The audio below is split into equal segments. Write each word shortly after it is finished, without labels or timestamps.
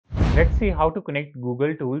Let's see how to connect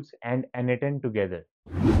Google Tools and n8n together.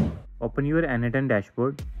 Open your n8n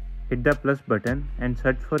dashboard, hit the plus button and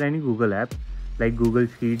search for any Google app like Google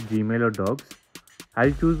Sheets, Gmail or Docs. I'll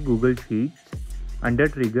choose Google Sheets. Under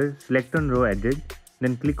Trigger, select on Row Edit,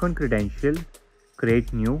 then click on Credential,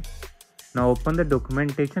 Create New. Now open the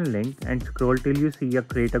documentation link and scroll till you see a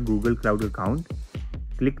Create a Google Cloud account.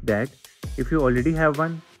 Click that. If you already have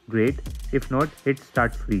one, great. If not, hit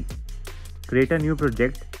Start Free. Create a new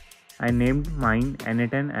project. I named mine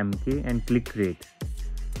n8nmk and click Create.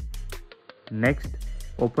 Next,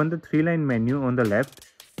 open the 3-line menu on the left,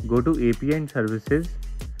 go to API and Services,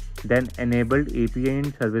 then Enabled API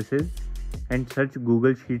and Services and search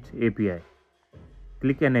Google Sheets API.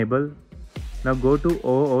 Click Enable. Now go to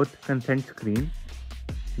OAuth consent screen,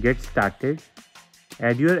 get started,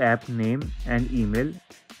 add your app name and email,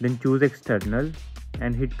 then choose External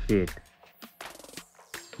and hit Create.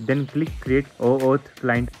 Then click Create OAuth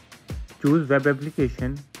Client, choose Web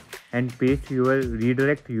Application and paste your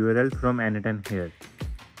redirect URL from n8n here.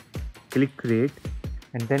 Click Create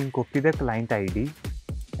and then copy the client ID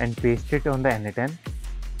and paste it on the n8n.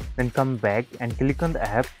 Then come back and click on the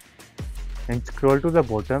app and scroll to the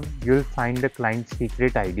bottom. You will find the client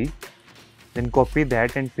secret ID. Then copy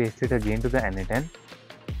that and paste it again to the n8n.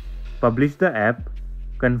 Publish the app,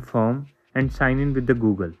 confirm and sign in with the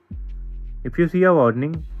Google. If you see a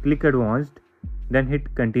warning, click Advanced, then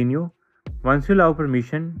hit Continue. Once you allow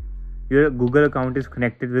permission, your Google account is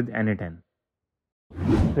connected with n8n.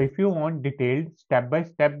 So if you want detailed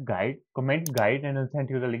step-by-step guide, comment guide and I'll send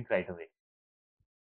you the link right away.